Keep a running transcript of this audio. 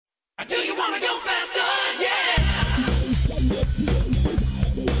Do you want to go faster? Yeah!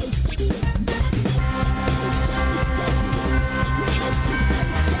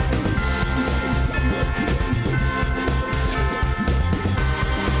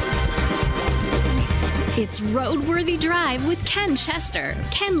 It's RoadWorthy Drive with Ken Chester.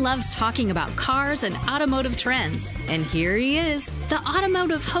 Ken loves talking about cars and automotive trends. And here he is, the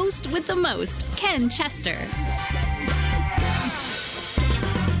automotive host with the most, Ken Chester.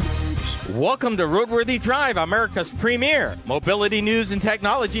 Welcome to RoadWorthy Drive, America's premier mobility news and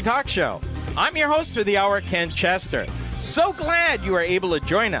technology talk show. I'm your host for the hour, Ken Chester. So glad you are able to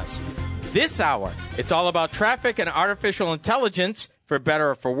join us. This hour, it's all about traffic and artificial intelligence. For better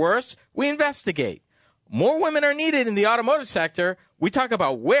or for worse, we investigate. More women are needed in the automotive sector. We talk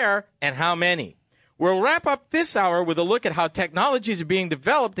about where and how many. We'll wrap up this hour with a look at how technologies are being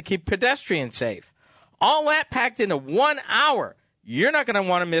developed to keep pedestrians safe. All that packed into 1 hour. You're not going to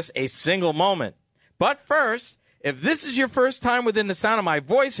want to miss a single moment. But first, if this is your first time within the sound of my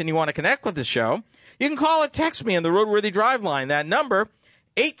voice and you want to connect with the show, you can call or text me on the RoadWorthy Drive line. That number,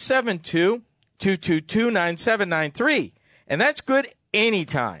 872-222-9793. And that's good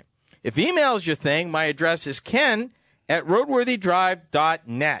anytime. If email is your thing, my address is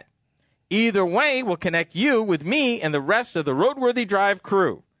ken@roadworthydrive.net. Either way will connect you with me and the rest of the RoadWorthy Drive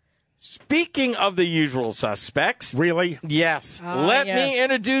crew. Speaking of the usual suspects. Really? Yes. Let me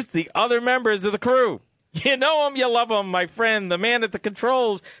introduce the other members of the crew. You know him, you love him, my friend, the man at the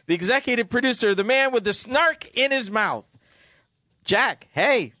controls, the executive producer, the man with the snark in his mouth. Jack,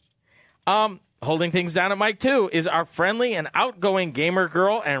 hey. Holding things down at Mike 2 is our friendly and outgoing gamer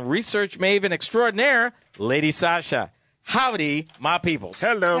girl and research maven extraordinaire, Lady Sasha. Howdy, my peoples.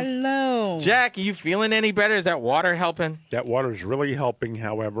 Hello. Hello. Jack, are you feeling any better? Is that water helping? That water's really helping.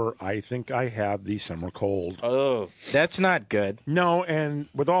 However, I think I have the summer cold. Oh, that's not good. No, and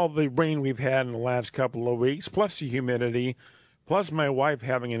with all the rain we've had in the last couple of weeks, plus the humidity, plus my wife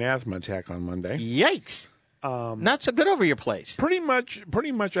having an asthma attack on Monday. Yikes. Not so good over your place. Pretty much,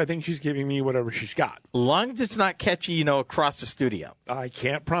 I think she's giving me whatever she's got. Long as it's not catchy, across the studio. I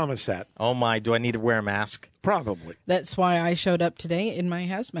can't promise that. Oh, my. Do I need to wear a mask? Probably. That's why I showed up today in my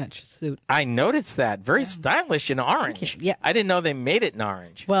hazmat suit. I noticed that. Very stylish in orange. Yeah. I didn't know they made it in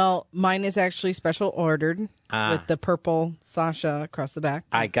orange. Well, mine is actually special ordered with the purple Sasha across the back.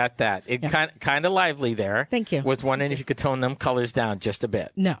 I got that. It kind of lively there. Thank you. Was wondering if you could tone them colors down just a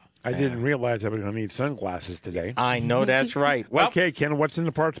bit. No. I didn't realize I was going to need sunglasses today. I know that's right. Well, okay, Ken, what's in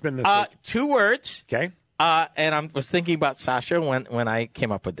the parts bin this week? 2 words. Okay. And I was thinking about Sasha when I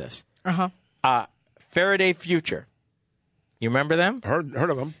came up with this. Uh-huh. Faraday Future. You remember them? Heard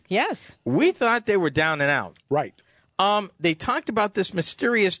of them. Yes. We thought they were down and out. Right. They talked about this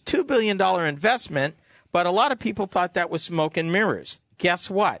mysterious $2 billion investment, but a lot of people thought that was smoke and mirrors. Guess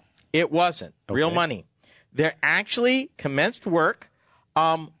what? It wasn't. Okay. Real money. They're actually commenced work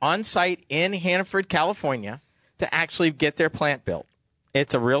on site in Hanford, California, to actually get their plant built.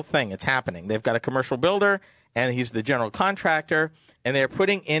 It's a real thing. It's happening. They've got a commercial builder, and he's the general contractor, and they're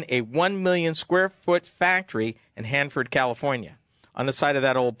putting in a 1 million square foot factory in Hanford, California, on the side of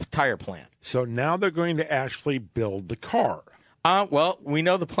that old tire plant. So now they're going to actually build the car. Well, we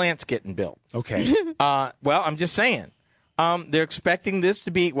know the plant's getting built. Okay. Well, I'm just saying. They're expecting this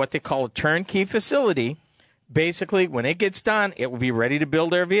to be what they call a turnkey facility. Basically, when it gets done, it will be ready to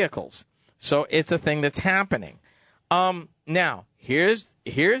build their vehicles. So it's a thing that's happening. Now, here's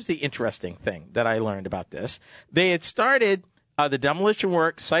the interesting thing that I learned about this. They had started the demolition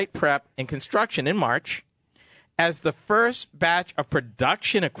work, site prep, and construction in March, as the first batch of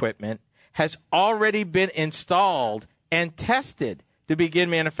production equipment has already been installed and tested to begin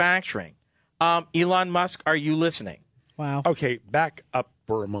manufacturing. Elon Musk, are you listening? Wow. Okay, back up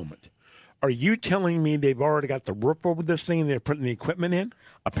for a moment. Are you telling me they've already got the roof over this thing and they're putting the equipment in?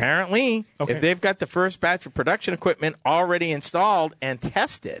 Apparently, Okay. if they've got the first batch of production equipment already installed and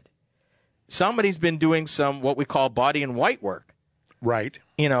tested, somebody's been doing some what we call body and white work. Right.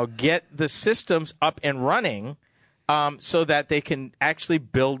 Get the systems up and running so that they can actually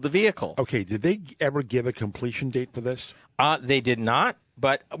build the vehicle. Okay, did they ever give a completion date for this? They did not,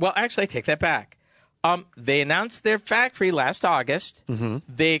 but, well, actually, I take that back. They announced their factory last August. Mm-hmm.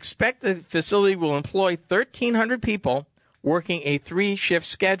 They expect the facility will employ 1,300 people working a 3-shift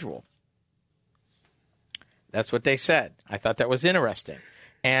schedule. That's what they said. I thought that was interesting.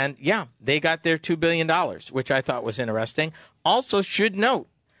 And, yeah, they got their $2 billion, which I thought was interesting. Also should note,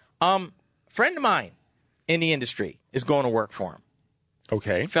 friend of mine in the industry is going to work for him.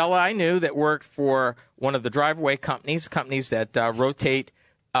 Okay. A fella I knew that worked for one of the driveway companies that rotate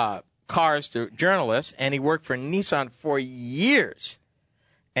cars to journalists, and he worked for Nissan for years.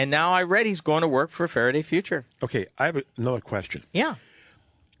 And now I read he's going to work for Faraday Future. Okay, I have another question. Yeah.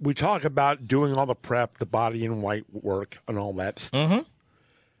 We talk about doing all the prep, the body and white work, and all that stuff. Mm-hmm.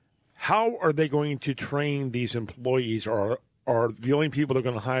 How are they going to train these employees, or the only people they're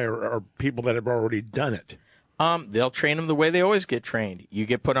going to hire are people that have already done it? They'll train them the way they always get trained. You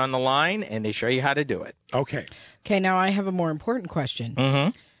get put on the line, and they show you how to do it. Okay. Okay, now I have a more important question. Mm-hmm.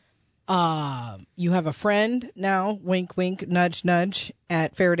 You have a friend now, wink, wink, nudge, nudge,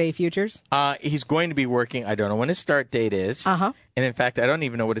 at Faraday Futures? He's going to be working. I don't know when his start date is. Uh-huh. And in fact, I don't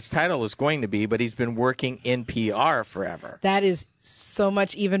even know what his title is going to be, but he's been working in PR forever. That is so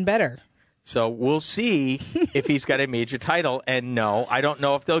much even better. So we'll see if he's got a major title. And no, I don't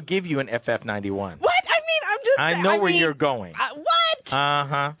know if they'll give you an FF91. What? I mean, I'm just I know where you're going. What?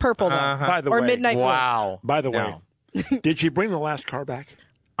 Uh-huh. Purple, though. By the or way, midnight blue. Wow. By the No. way, did she bring the last car back?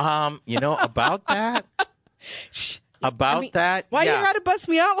 About that. That. Why yeah. do you have to bust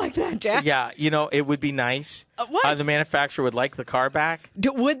me out like that, Jack? Yeah, it would be nice. What? The manufacturer would like the car back.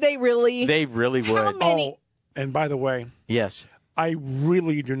 Would they really? They really would. How many? Oh, and by the way, Yes. I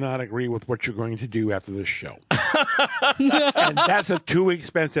really do not agree with what you're going to do after this show. And that's a too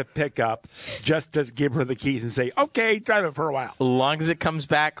expensive pickup just to give her the keys and say, okay, drive it for a while. As long as it comes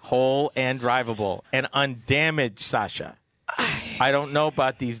back whole and drivable and undamaged, Sasha. I don't know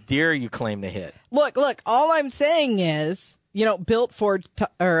about these deer you claim to hit. Look, all I'm saying is, built Ford,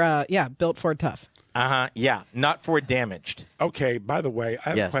 built Ford tough. Uh-huh. Yeah. Not for damaged. Okay, by the way, I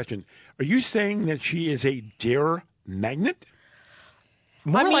have a question. Are you saying that she is a deer magnet?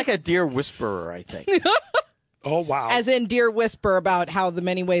 More like a deer whisperer, I think. Oh, wow. As in deer whisper about how the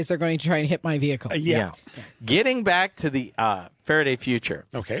many ways they're going to try and hit my vehicle. Yeah. Getting back to the Faraday Future.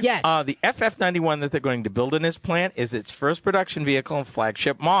 Okay. Yes. The FF91 that they're going to build in this plant is its first production vehicle and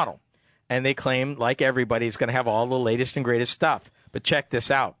flagship model. And they claim, like everybody, it's going to have all the latest and greatest stuff. But check this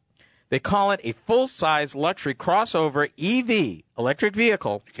out. They call it a full-size luxury crossover EV, electric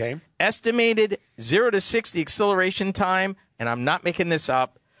vehicle. Okay. Estimated 0 to 60 acceleration time, and I'm not making this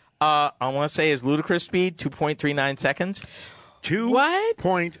up, I want to say is ludicrous speed, 2.39 seconds.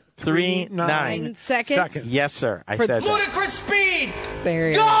 2.39 seconds? Yes, sir. I said that. Ludicrous speed!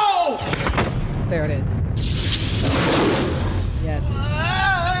 There it Go! is. There it is. Yes.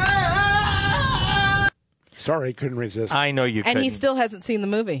 Sorry, couldn't resist. I know you couldn't. And he still hasn't seen the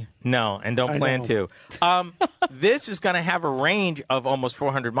movie. No, and don't plan to. This is going to have a range of almost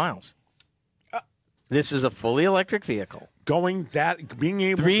 400 miles. This is a fully electric vehicle. Being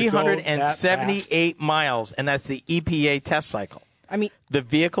able to go that 378 miles, and that's the EPA test cycle. I mean, The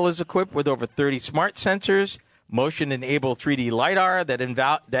vehicle is equipped with over 30 smart sensors, motion-enabled 3D LiDAR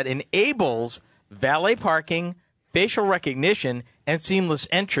that enables valet parking, facial recognition, and seamless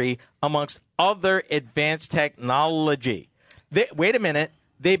entry, amongst other advanced technology. Wait a minute.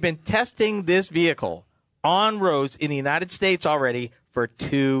 They've been testing this vehicle on roads in the United States already for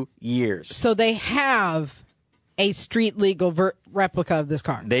 2 years. so they have a street legal replica of this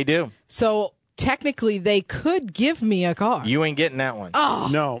car. They do. So technically, they could give me a car. You ain't getting that one. Oh.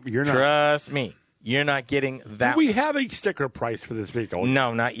 No, you're not. Trust me. You're not getting that Do we have a sticker price for this vehicle?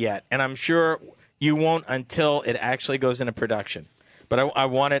 No, not yet. And I'm sure you won't until it actually goes into production. But I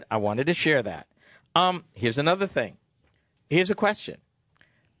wanted to share that. Here's another thing. Here's a question.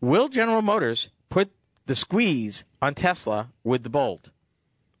 Will General Motors put the squeeze on Tesla with the Bolt?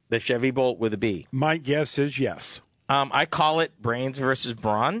 The Chevy Bolt with a B. My guess is yes. I call it brains versus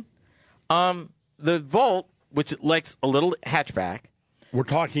brawn. The Volt, which likes a little hatchback. We're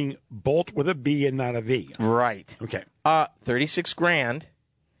talking Bolt with a B and not a V. Right. Okay. 36 grand,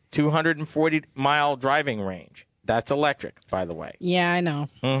 240 mile driving range. That's electric, by the way. Yeah, I know.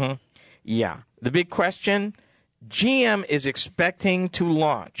 Yeah. The big question, GM is expecting to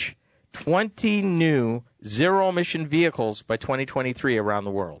launch 20 new zero-emission vehicles by 2023 around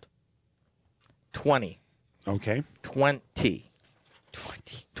the world. 20. Okay. 20.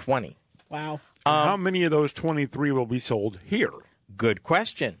 Wow. How many of those 23 will be sold here? Good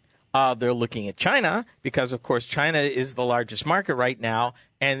question. They're looking at China because, of course, China is the largest market right now,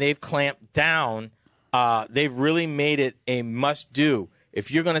 and they've clamped down. They've really made it a must-do.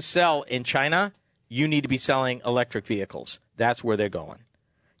 If you're going to sell in China, you need to be selling electric vehicles. That's where they're going.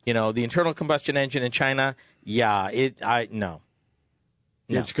 The internal combustion engine in China, no.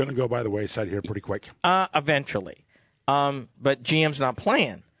 It's going to go by the wayside here pretty quick. Eventually. But GM's not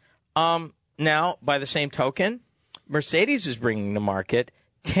playing. Now, by the same token, Mercedes is bringing to market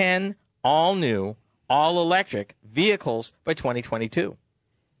 10 all-new, all-electric vehicles by 2022.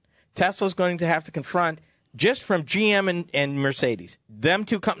 Tesla's going to have to confront, just from GM and Mercedes, them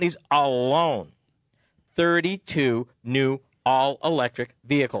two companies alone, 32 new all-electric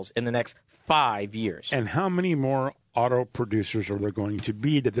vehicles in the next 5 years. And how many more auto producers are there going to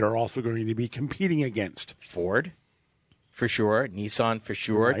be that they're also going to be competing against? Ford, for sure. Nissan, for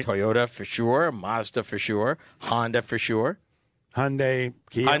sure. Right. Toyota, for sure. Mazda, for sure. Honda, for sure. Hyundai,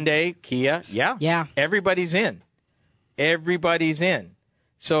 Kia. Yeah. Yeah. Everybody's in. Everybody's in.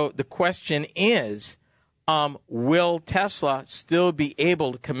 So the question is, will Tesla still be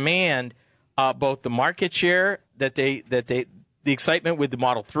able to command both the market share the excitement with the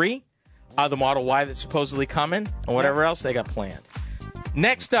Model 3, the Model Y that's supposedly coming, and whatever else they got planned.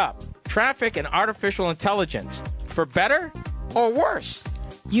 Next up, traffic and artificial intelligence. For better or worse?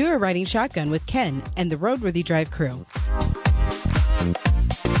 You are riding shotgun with Ken and the RoadWorthy Drive Crew.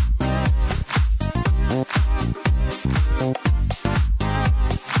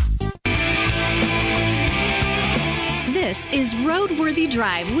 This is RoadWorthy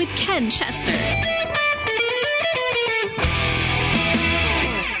Drive with Ken Chester.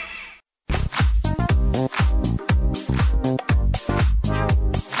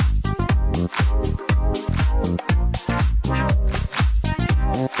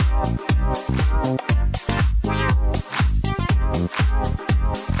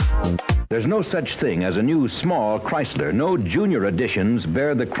 There's no such thing as a new small Chrysler. No junior editions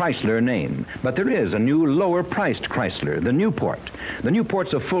bear the Chrysler name. But there is a new lower-priced Chrysler, the Newport. The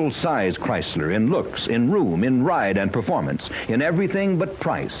Newport's a full-size Chrysler in looks, in room, in ride and performance, in everything but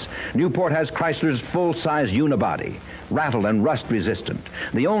price. Newport has Chrysler's full-size unibody, rattle and rust resistant,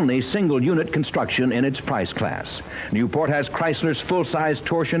 the only single-unit construction in its price class. Newport has Chrysler's full-size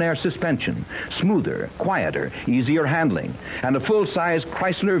torsion-air suspension, smoother, quieter, easier handling, and a full-size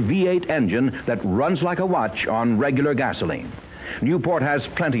Chrysler V8 engine that runs like a watch on regular gasoline. Newport has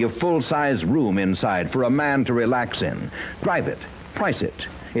plenty of full-size room inside for a man to relax in. Drive it, price it.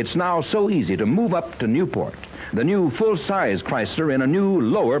 It's now so easy to move up to Newport, the new full-size Chrysler in a new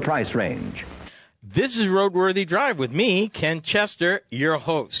lower price range. This is RoadWorthy Drive with me, Ken Chester, your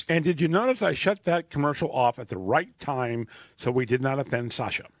host. And did you notice I shut that commercial off at the right time so we did not offend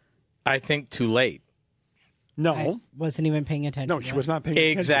Sasha? I think too late. No. I wasn't even paying attention. No, she was not paying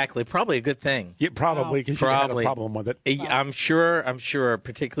attention. Exactly. Probably a good thing. Yeah, probably, because you had a problem with it. I'm sure,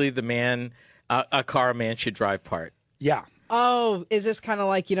 particularly the man, a car a man should drive part. Yeah. Oh, is this kind of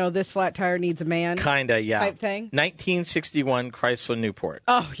like, this flat tire needs a man? Kind of, yeah. Type thing? 1961 Chrysler Newport.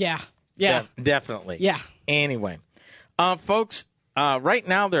 Oh, yeah. Yeah. Definitely. Yeah. Anyway, folks, right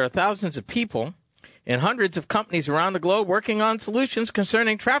now there are thousands of people and hundreds of companies around the globe working on solutions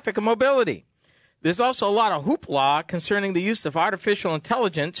concerning traffic and mobility. There's also a lot of hoopla concerning the use of artificial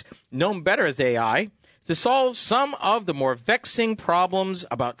intelligence, known better as AI, to solve some of the more vexing problems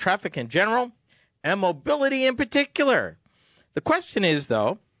about traffic in general and mobility in particular. The question is,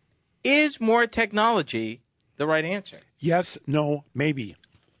 though, is more technology the right answer? Yes, no, maybe.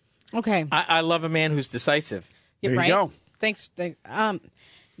 Okay. I love a man who's decisive. There right? you go. Thanks.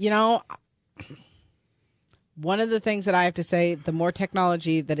 One of the things that I have to say, the more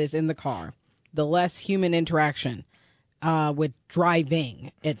technology that is in the car, the less human interaction with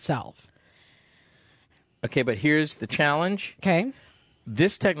driving itself. Okay, but here's the challenge. Okay.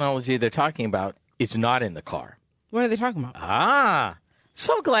 This technology they're talking about is not in the car. What are they talking about?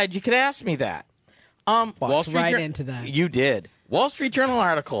 So glad you could ask me that. Wall Street right into that. You did. Wall Street Journal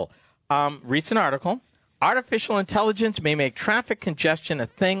article, recent article, artificial intelligence may make traffic congestion a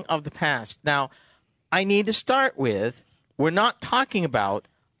thing of the past. Now, I need to start with, we're not talking about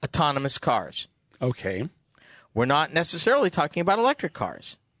autonomous cars. Okay. We're not necessarily talking about electric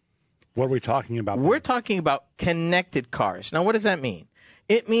cars. What are we talking about? We're talking about connected cars. Now, what does that mean?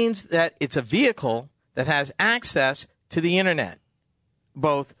 It means that it's a vehicle that has access to the internet,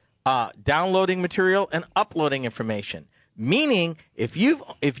 both downloading material and uploading information. Meaning, if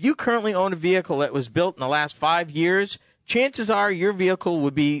you currently own a vehicle that was built in the last 5 years, chances are your vehicle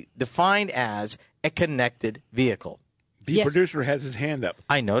would be defined as a connected vehicle. The producer has his hand up.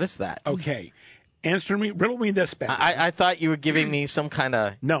 I noticed that. Okay. Answer me. Riddle me this, Batman. I thought you were giving me some kind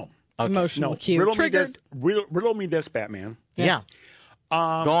of... No. Okay. Emotional No. cue. Riddle Triggered. riddle me this, Batman. Yeah. Go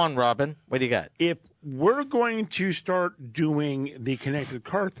on, Robin. What do you got? If we're going to start doing the connected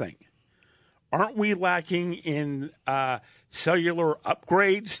car thing, aren't we lacking in cellular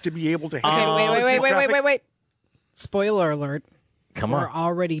upgrades to be able to handle Wait. Spoiler alert. Come We're on.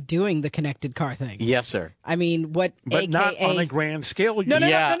 already doing the connected car thing. Yes, sir. I mean, what But AKA... not on a grand scale. No,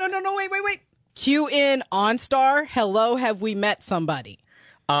 Yeah. wait. Cue in OnStar. Hello, have we met somebody?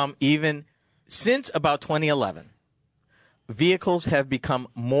 Even since about 2011, vehicles have become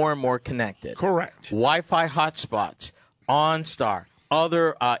more and more connected. Correct. Wi-Fi hotspots, OnStar,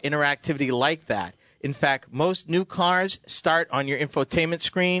 other interactivity like that In fact, most new cars start on your infotainment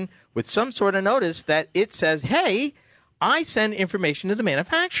screen with some sort of notice that it says, hey, I send information to the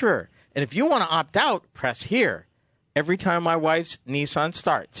manufacturer. And if you want to opt out, press here. Every time my wife's Nissan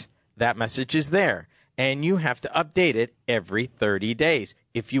starts, that message is there. And you have to update it every 30 days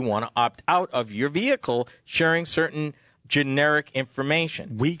if you want to opt out of your vehicle sharing certain generic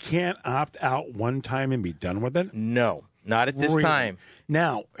information. We can't opt out one time and be done with it? No, not at this time.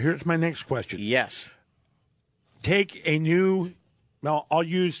 Now, here's my next question. Yes. Take a new, well, I'll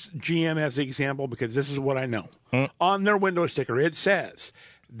use GM as the example because this is what I know. On their window sticker, it says,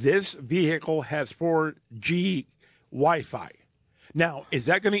 this vehicle has 4G Wi-Fi. Now, is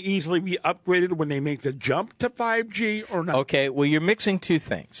that going to easily be upgraded when they make the jump to 5G or not? Okay, well, you're mixing two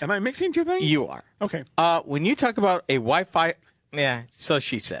things. Am I mixing two things? You are. Okay. When you talk about a Wi-Fi, yeah, so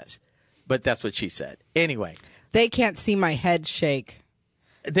she says. But that's what she said. Anyway. They can't see my head shake.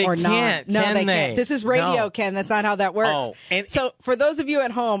 They or can't, not. No, can they? can't. This is radio, No. Ken. That's not how that works. Oh, and- so for those of you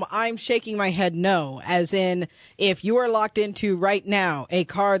at home, I'm shaking my head no, as in if you are locked into right now a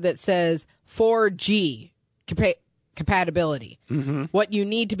car that says 4G compatibility, what you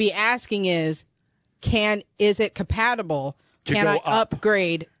need to be asking is it compatible? Can I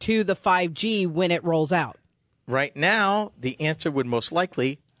upgrade to the 5G when it rolls out? Right now, the answer would most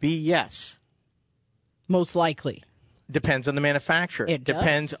likely be yes. Most likely. Depends on the manufacturer. It does.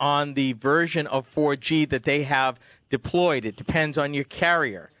 Depends on the version of 4G that they have deployed. It depends on your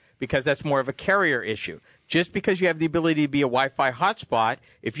carrier because that's more of a carrier issue. Just because you have the ability to be a Wi-Fi hotspot,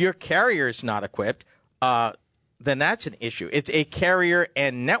 if your carrier is not equipped, then that's an issue. It's a carrier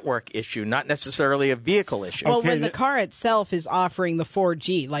and network issue, not necessarily a vehicle issue. Well, when the car itself is offering the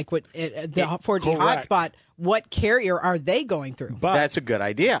 4G, like the 4G correct. hotspot, what carrier are they going through? But that's a good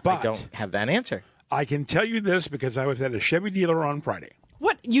idea. I but- don't have that answer. I can tell you this because I was at a Chevy dealer on Friday.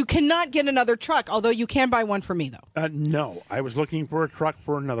 What? You cannot get another truck, although you can buy one for me, though. No, I was looking for a truck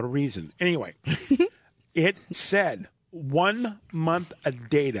for another reason. Anyway, it said 1 month of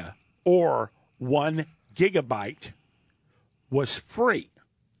data or 1 gigabyte was free.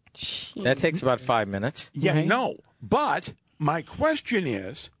 That takes about 5 minutes. Yeah, Right. no. But my question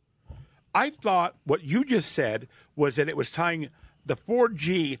is, I thought what you just said was that it was tying the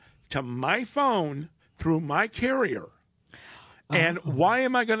 4G to my phone through my carrier. And why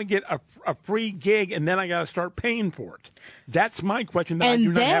am I going to get a free gig and then I got to start paying for it? That's my question that I do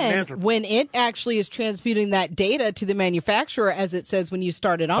And not have an then answer for. when it actually is transmuting that data to the manufacturer, as it says when you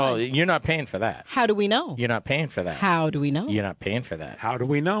start it on, Oh, you're not paying for that. how do we know? You're not paying for that. How do we know? You're not paying for that. How do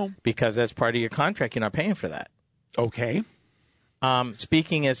we know? Because that's part of your contract. You're not paying for that. Okay.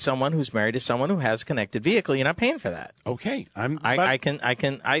 Speaking as someone who's married to someone who has a connected vehicle, you're not paying for that. Okay. I can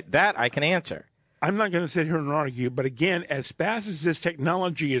answer. I'm not going to sit here and argue, but again, as fast as this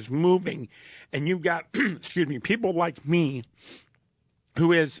technology is moving, and you've got, excuse me, people like me,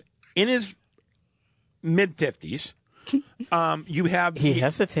 who is in his mid 50s, you have He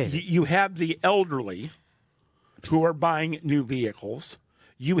hesitated. You have the elderly who are buying new vehicles.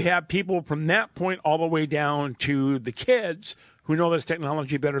 You have people from that point all the way down to the kids who know this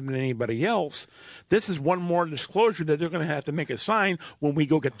technology better than anybody else. This is one more disclosure that they're going to have to make a sign when we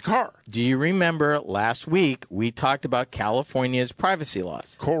go get the car. Do you remember last week we talked about California's privacy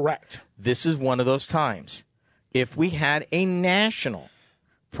laws? Correct. This is one of those times. If we had a national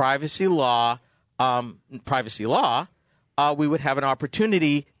privacy law, we would have an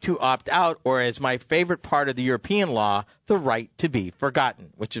opportunity to opt out, or as my favorite part of the European law, the right to be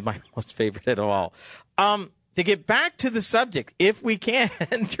forgotten, which is my most favorite of all. To get back to the subject, if we can,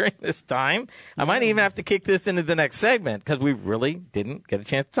 during this time, I might even have to kick this into the next segment because we really didn't get a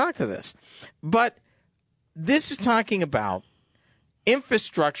chance to talk to this. But this is talking about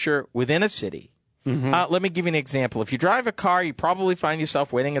infrastructure within a city. Let me give you an example. If you drive a car, you probably find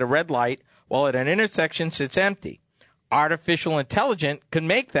yourself waiting at a red light while at an intersection sits empty. Artificial intelligence can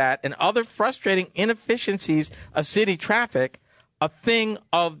make that and other frustrating inefficiencies of city traffic a thing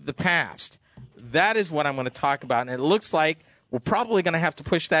of the past. That is what I'm going to talk about, and it looks like we're probably going to have to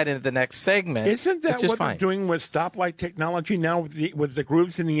push that into the next segment. Isn't that which is what fine. they're doing with stoplight technology now with the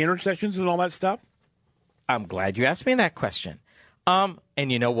grooves in the intersections and all that stuff? I'm glad you asked me that question. And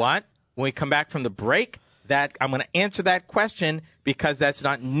you know what? When we come back from the break, that I'm going to answer that question because that's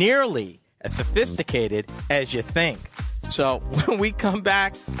not nearly as sophisticated as you think. So when we come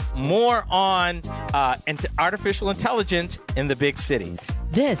back, more on artificial intelligence in the big city.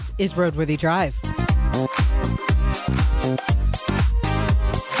 This is RoadWorthy Drive.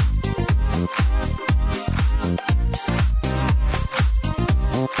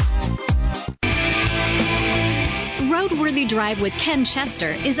 RoadWorthy Drive with Ken Chester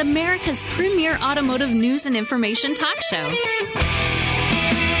is America's premier automotive news and information talk show.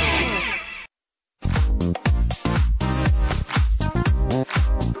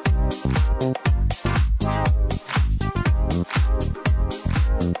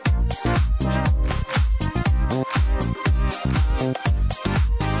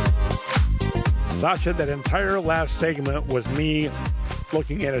 Sasha, that entire last segment was me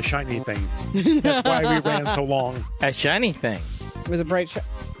looking at a shiny thing. That's why we ran so long. A shiny thing. It was a bright,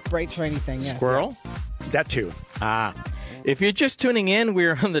 shiny thing. Yeah. Squirrel? That too. If you're just tuning in,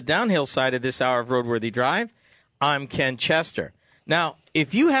 we're on the downhill side of this hour of Roadworthy Drive. I'm Ken Chester. Now,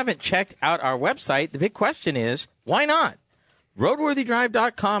 if you haven't checked out our website, the big question is, why not?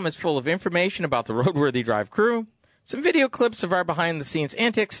 RoadWorthyDrive.com is full of information about the Roadworthy Drive crew, some video clips of our behind-the-scenes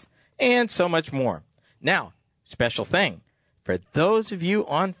antics, and so much more. Now, special thing. For those of you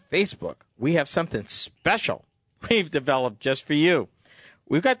on Facebook, we have something special we've developed just for you.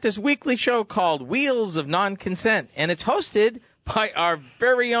 We've got this weekly show called Wheels of Non-Consent, and it's hosted by our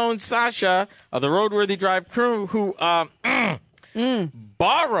very own Sasha of the Roadworthy Drive crew, who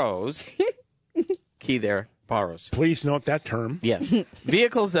borrows, key there, borrows. Please note that term. Yes.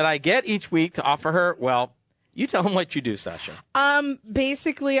 Vehicles that I get each week to offer her, well, you tell them what you do, Sasha.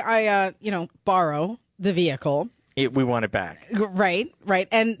 Basically, I, borrow the vehicle. We want it back. Right.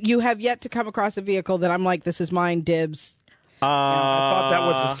 And you have yet to come across a vehicle that I'm like, this is mine, dibs. I thought that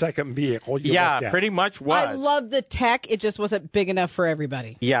was the second vehicle. Yeah, pretty much was. I love the tech. It just wasn't big enough for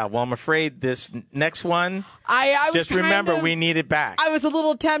everybody. Yeah, well, I'm afraid this next one, I just remember, we need it back. I was a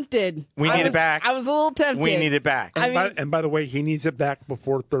little tempted. We need it back. I was a little tempted. We need it back. And by the way, he needs it back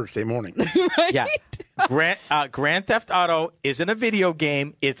before Thursday morning. Right? Yeah. Grand Theft Auto isn't a video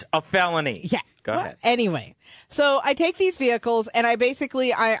game. It's a felony. Yeah. Go ahead. Anyway, so I take these vehicles and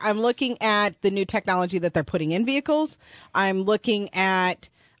I'm looking at the new technology that they're putting in vehicles. I'm looking at,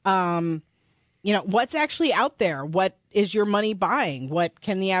 what's actually out there. What is your money buying? What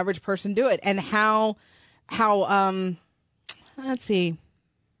can the average person do it? And how, let's see.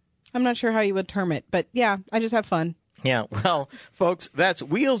 I'm not sure how you would term it, but yeah, I just have fun. Yeah. Well, folks, that's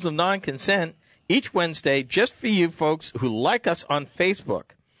Wheels of Non-Consent each Wednesday just for you folks who like us on Facebook.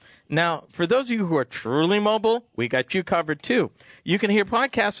 Now, for those of you who are truly mobile, we got you covered too. You can hear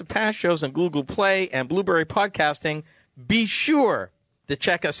podcasts of past shows on Google Play and Blueberry Podcasting. Be sure to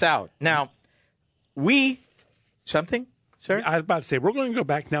check us out. Now, something, sir? I was about to say, we're going to go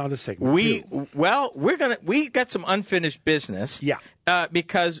back now to segment two. We got some unfinished business. Yeah.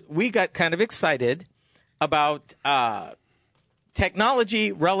 Because we got kind of excited about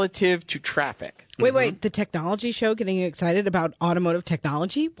technology relative to traffic. Wait, the technology show getting excited about automotive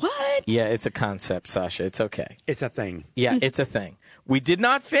technology? What? Yeah, it's a concept, Sasha. It's okay. It's a thing. Yeah, it's a thing. We did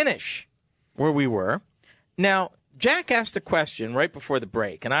not finish where we were. Now, Jack asked a question right before the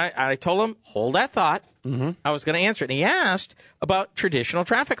break, and I told him, hold that thought. Mm-hmm. I was going to answer it. And he asked about traditional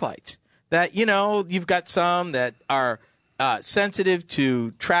traffic lights. That, you've got some that are sensitive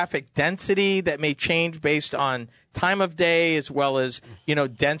to traffic density that may change based on time of day as well as,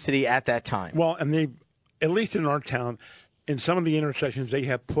 density at that time. Well, and they, at least in our town, in some of the intersections, they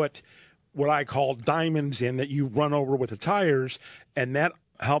have put what I call diamonds in that you run over with the tires, and that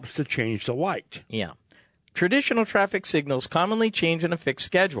helps to change the light. Yeah. Traditional traffic signals commonly change on a fixed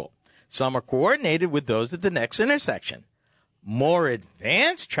schedule. Some are coordinated with those at the next intersection. More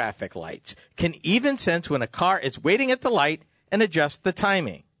advanced traffic lights can even sense when a car is waiting at the light and adjust the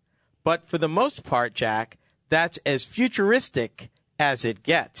timing. But for the most part, Jack, that's as futuristic as it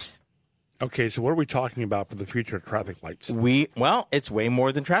gets. Okay, so what are we talking about for the future of traffic lights? It's way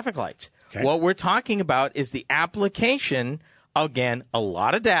more than traffic lights. Okay. What we're talking about is the application, again, a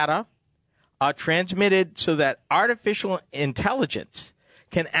lot of data transmitted so that artificial intelligence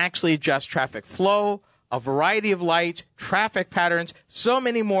can actually adjust traffic flow, a variety of lights, traffic patterns, so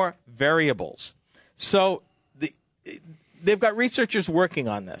many more variables. So they've got researchers working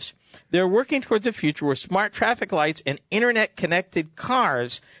on this. They're working towards a future where smart traffic lights and internet-connected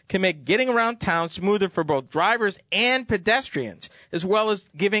cars can make getting around town smoother for both drivers and pedestrians, as well as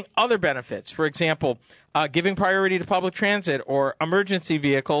giving other benefits. For example, giving priority to public transit or emergency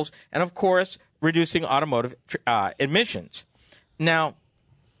vehicles, and, of course, reducing automotive emissions. Now,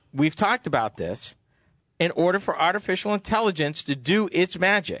 we've talked about this. In order for artificial intelligence to do its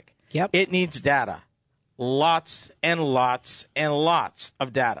magic, it needs data. Lots and lots and lots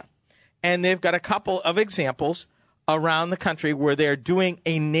of data. And they've got a couple of examples around the country where they're doing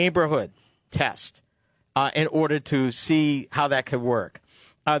a neighborhood test in order to see how that could work.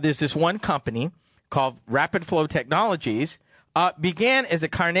 There's this one company called Rapid Flow Technologies began as a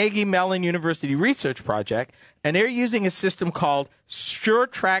Carnegie Mellon University research project, and they're using a system called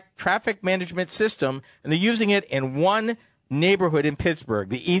SureTrack Traffic Management System, and they're using it in one neighborhood in Pittsburgh,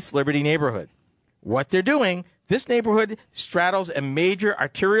 the East Liberty neighborhood. What they're doing, this neighborhood straddles a major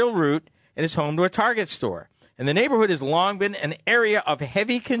arterial route and is home to a Target store. And the neighborhood has long been an area of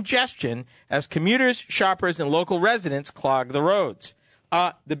heavy congestion as commuters, shoppers, and local residents clog the roads.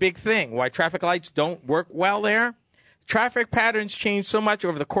 The big thing, why traffic lights don't work well there? Traffic patterns change so much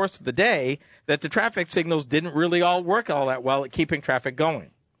over the course of the day that the traffic signals didn't really all work all that well at keeping traffic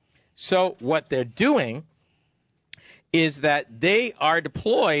going. So what they're doing is that they are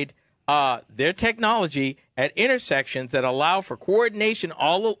deployed their technology at intersections that allow for coordination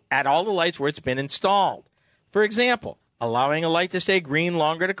at all the lights where it's been installed. For example, allowing a light to stay green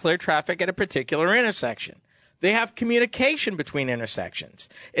longer to clear traffic at a particular intersection. They have communication between intersections.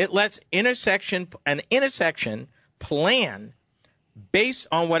 It lets an intersection plan based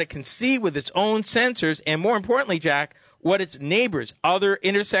on what it can see with its own sensors, and more importantly, Jack, what its neighbors, other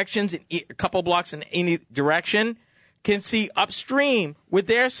intersections a couple blocks in any direction, can see upstream with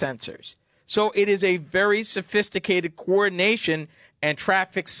their sensors. So it is a very sophisticated coordination and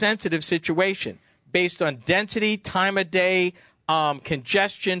traffic-sensitive situation based on density, time of day,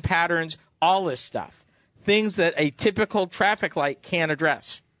 congestion patterns, all this stuff. Things that a typical traffic light can't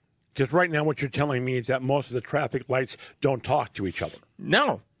address. Because right now what you're telling me is that most of the traffic lights don't talk to each other.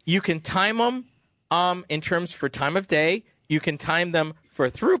 No. You can time them in terms for time of day. You can time them for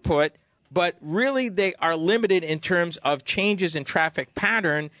throughput. But really, they are limited in terms of changes in traffic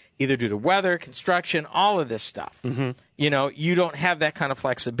pattern, either due to weather, construction, all of this stuff. Mm-hmm. You know, you don't have that kind of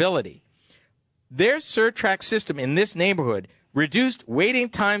flexibility. Their SureTrack system in this neighborhood reduced waiting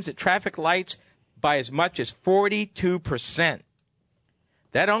times at traffic lights by as much as 42%.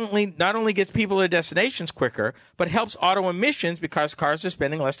 That not only gets people to their destinations quicker, but helps auto emissions because cars are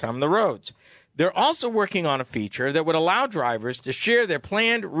spending less time on the roads. They're also working on a feature that would allow drivers to share their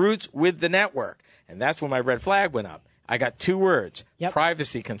planned routes with the network. And that's when my red flag went up. I got two words,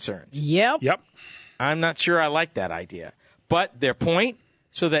 privacy concerns. Yep. I'm not sure I like that idea. But their point,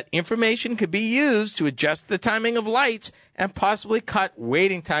 so that information could be used to adjust the timing of lights and possibly cut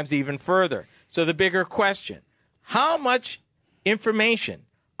waiting times even further. So the bigger question, how much information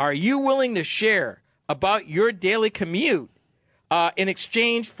are you willing to share about your daily commute in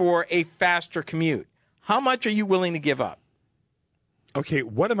exchange for a faster commute? How much are you willing to give up? Okay,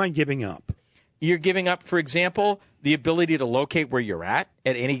 what am I giving up? You're giving up, for example, the ability to locate where you're at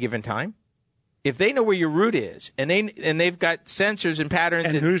any given time. If they know where your route is, and they've got sensors and patterns,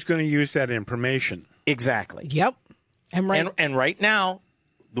 and who's going to use that information? Exactly. Yep. And right now,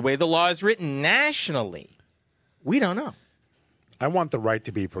 the way the law is written nationally, we don't know. I want the right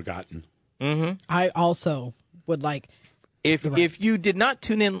to be forgotten. Mm-hmm. I also would like. If you did not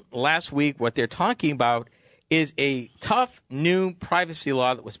tune in last week, what they're talking about is a tough new privacy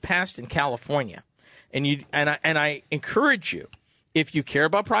law that was passed in California, and I encourage you, if you care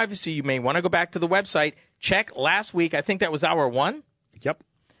about privacy, you may want to go back to the website, check last week. I think that was hour 1. Yep.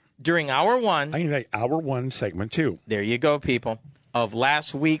 During hour 1, I mean, hour 1, segment 2. There you go, people, of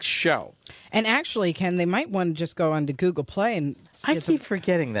last week's show. And actually, Ken, they might want to just go onto Google Play and. I keep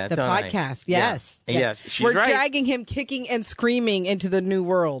forgetting that, the don't podcast, I? yes. Yes, she's We're right. dragging him kicking and screaming into the new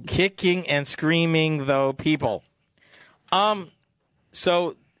world. Kicking and screaming, though, people.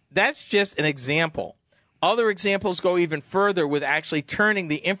 So that's just an example. Other examples go even further with actually turning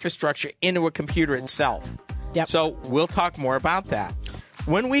the infrastructure into a computer itself. Yep. So we'll talk more about that.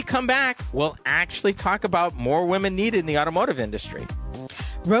 When we come back, we'll actually talk about more women needed in the automotive industry.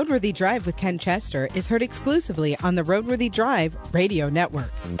 RoadWorthy Drive with Ken Chester is heard exclusively on the RoadWorthy Drive radio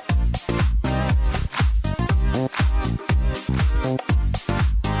network.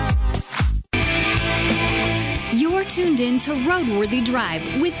 You're tuned in to RoadWorthy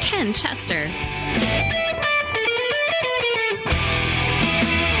Drive with Ken Chester.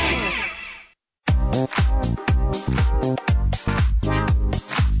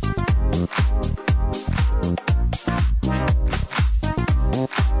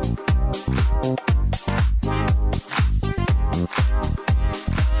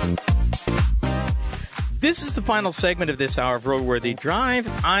 This is the final segment of this hour of RoadWorthy Drive.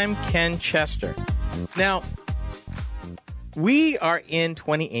 I'm Ken Chester. Now, we are in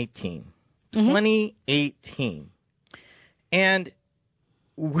 2018. 2018. And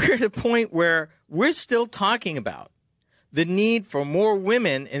we're at a point where we're still talking about the need for more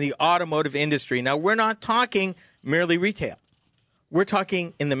women in the automotive industry. Now, we're not talking merely retail. We're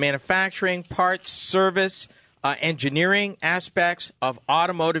talking in the manufacturing, parts, service, engineering aspects of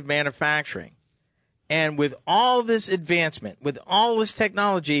automotive manufacturing. And with all this advancement, with all this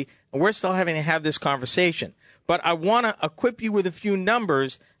technology, we're still having to have this conversation. But I want to equip you with a few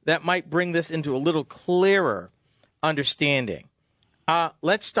numbers that might bring this into a little clearer understanding.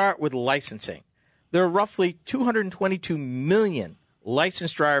 Let's start with licensing. There are roughly 222 million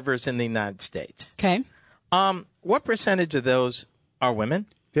licensed drivers in the United States. Okay. What percentage of those are women?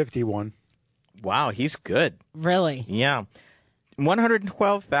 51. Wow, he's good. Really? Yeah.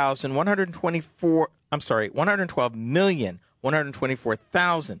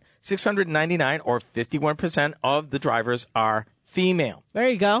 112,124,699, or 51% of the drivers are female. There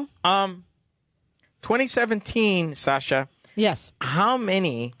you go. 2017, Sasha, Yes. how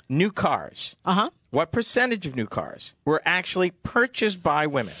many new cars, Uh-huh. what percentage of new cars were actually purchased by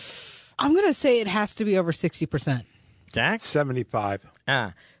women? I'm going to say it has to be over 60%. Jack? 75.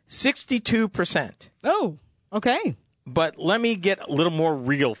 62%. Oh, okay. But let me get a little more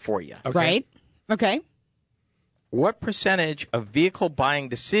real for you. Okay. Right. Okay. What percentage of vehicle buying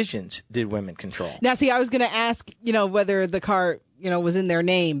decisions did women control? Now, see, I was going to ask, whether the car, was in their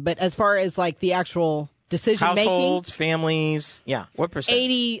name, but as far as like the actual decision making, Households, families, yeah. What percent?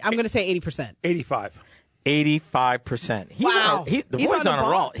 80. I'm going to say 80%. 85. 85%. Wow. The He's boy's on on the a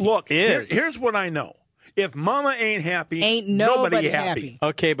roll. ball. He Look, is. here's what I know. If mama ain't happy, Ain't nobody happy. happy.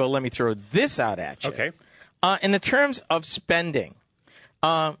 Okay, but let me throw this out at you. Okay. In the terms of spending,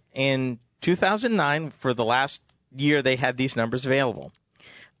 in 2009, for the last year, they had these numbers available.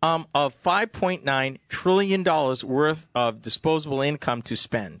 Of $5.9 trillion worth of disposable income to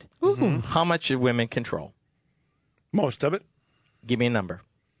spend, how much did women control? Most of it. Give me a number.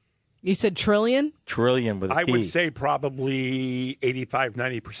 You said trillion? Trillion with a I T. would say probably 85,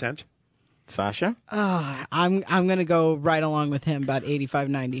 90%. Sasha? I'm going to go right along with him, about 85,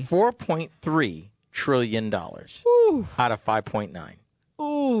 90. $4.3 trillion out of 5.9.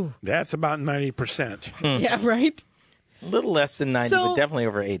 Ooh. That's about 90%. Yeah, right? A little less than 90, So- but definitely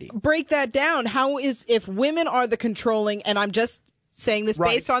over 80. Break that down. If women are the controlling, and I'm just saying this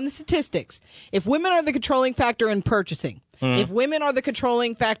Right. based on the statistics, if women are the controlling factor in purchasing, if women are the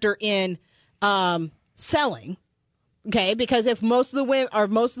controlling factor in selling, okay, because if most of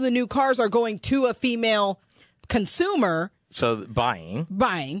the new cars are going to a female consumer So buying.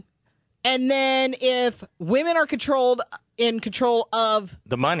 and then if women are in control of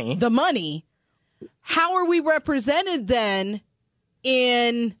The money. the money, how are we represented then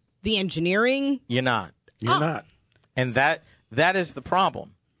in the engineering? You're not. You're not. And that is the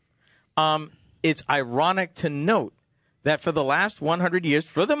problem. It's ironic to note that for the last 100 years,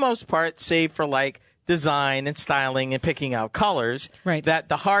 for the most part, save for like design and styling and picking out colors, Right. that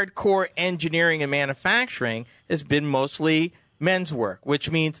the hardcore engineering and manufacturing has been mostly men's work,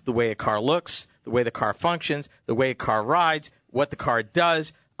 which means the way a car looks, the way the car functions, the way a car rides, what the car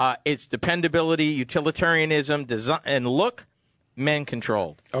does, its dependability, utilitarianism, design, and look, men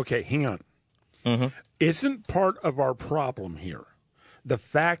controlled. Okay, hang on. Isn't part of our problem here the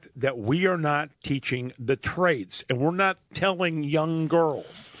fact that we are not teaching the trades and we're not telling young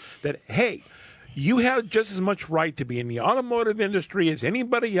girls that, hey, you have just as much right to be in the automotive industry as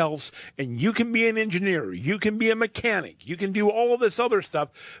anybody else, and you can be an engineer, you can be a mechanic, you can do all of this other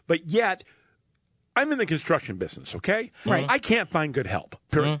stuff, but yet I'm in the construction business, okay? Right. I can't find good help.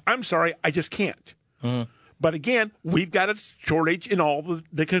 Period. I'm sorry, I just can't. But again, we've got a shortage in all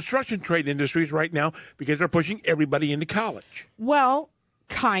the construction trade industries right now because they're pushing everybody into college. Well,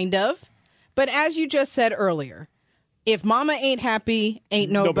 kind of. But as you just said earlier, if mama ain't happy,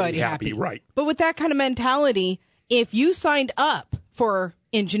 ain't nobody happy. Right. But with that kind of mentality, if you signed up for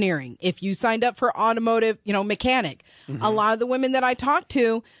engineering, if you signed up for automotive, mechanic, a lot of the women that I talked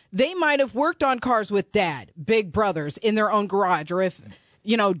to, they might have worked on cars with dad, big brothers in their own garage, or if,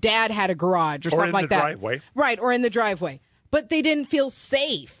 dad had a garage or something like that. Or in the driveway. Right, or in the driveway. But they didn't feel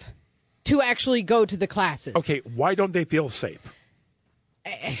safe to actually go to the classes. Okay, why don't they feel safe?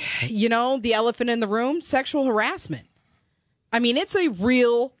 The elephant in the room, sexual harassment. I mean, it's a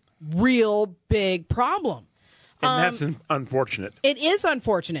real big problem. And that's unfortunate. It is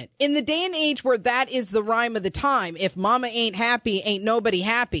unfortunate. In the day and age where that is the rhyme of the time, if mama ain't happy, ain't nobody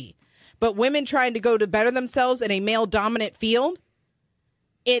happy. But women trying to go to better themselves in a male-dominant field,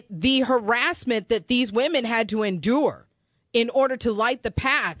 the harassment that these women had to endure in order to light the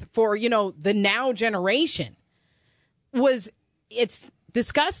path for, the now generation it's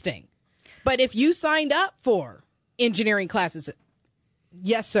disgusting. But if you signed up for engineering classes,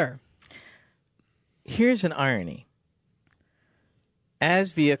 yes, sir. Here's an irony.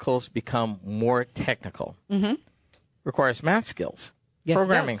 As vehicles become more technical, requires math skills, Yes, it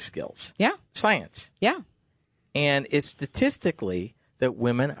programming does. skills, Yeah. science. Yeah. And it's statistically that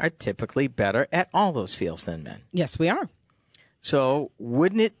women are typically better at all those fields than men. Yes, we are. So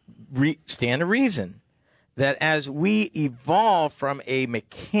wouldn't it stand to reason that as we evolve from a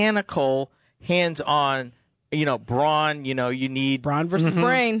mechanical, hands-on, brawn, you need Brawn versus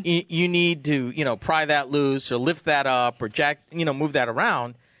brain. you need to, pry that loose or lift that up or move that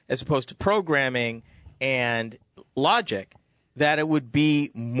around, as opposed to programming and logic, that it would be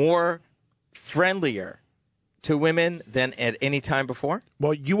more friendlier to women than at any time before?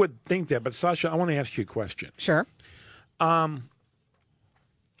 Well, you would think that, but Sasha, I want to ask you a question. Sure. Women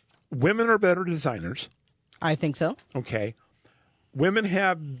are better designers. I think so. Okay. Women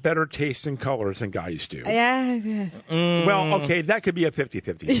have better taste in colors than guys do. Yeah. Well, okay, that could be a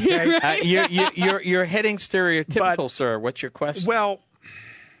 50-50. Okay? You're heading stereotypical, sir. What's your question? Well,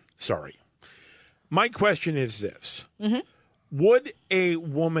 sorry. My question is this. Mm-hmm. Would a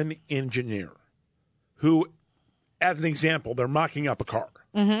woman engineer who, as an example, they're mocking up a car,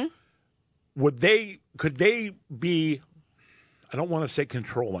 mm-hmm. could they be, I don't want to say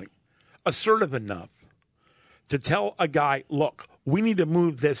controlling, assertive enough to tell a guy, look, we need to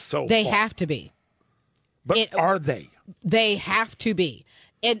move this so They far. have to be. But are they? They have to be.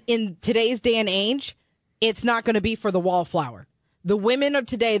 And in today's day and age, it's not going to be for the wallflower. The women of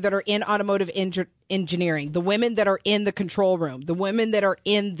today that are in automotive engineering, the women that are in the control room, the women that are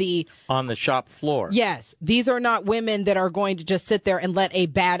on the shop floor. Yes. These are not women that are going to just sit there and let a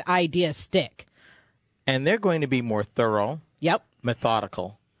bad idea stick. And they're going to be more thorough. Yep.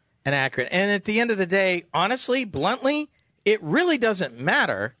 Methodical and accurate. And at the end of the day, honestly, bluntly, it really doesn't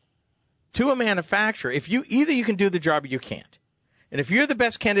matter to a manufacturer if you can do the job or you can't. And if you're the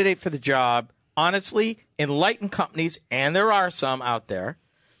best candidate for the job, honestly, enlightened companies, and there are some out there,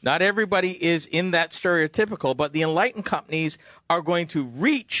 not everybody is in that stereotypical, but the enlightened companies are going to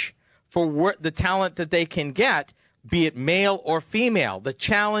reach for the talent that they can get, be it male or female. The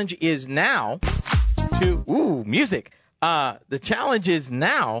challenge is now to, music. The challenge is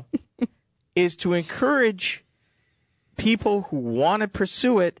now is to encourage people who want to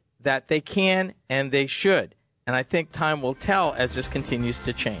pursue it that they can and they should. And I think time will tell as this continues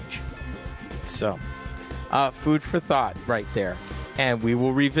to change. So, food for thought right there. And we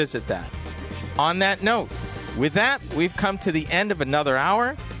will revisit that. On that note, with that, we've come to the end of another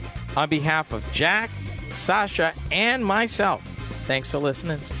hour. On behalf of Jack, Sasha, and myself, thanks for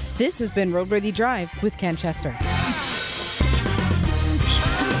listening. This has been RoadWorthy Drive with Ken Chester.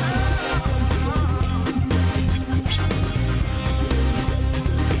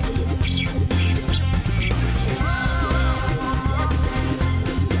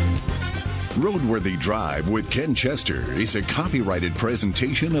 RoadWorthy Drive with Ken Chester is a copyrighted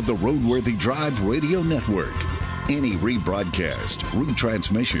presentation of the RoadWorthy Drive Radio Network. Any rebroadcast,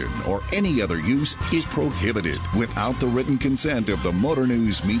 retransmission, or any other use is prohibited without the written consent of the Motor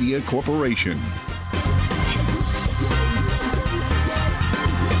News Media Corporation.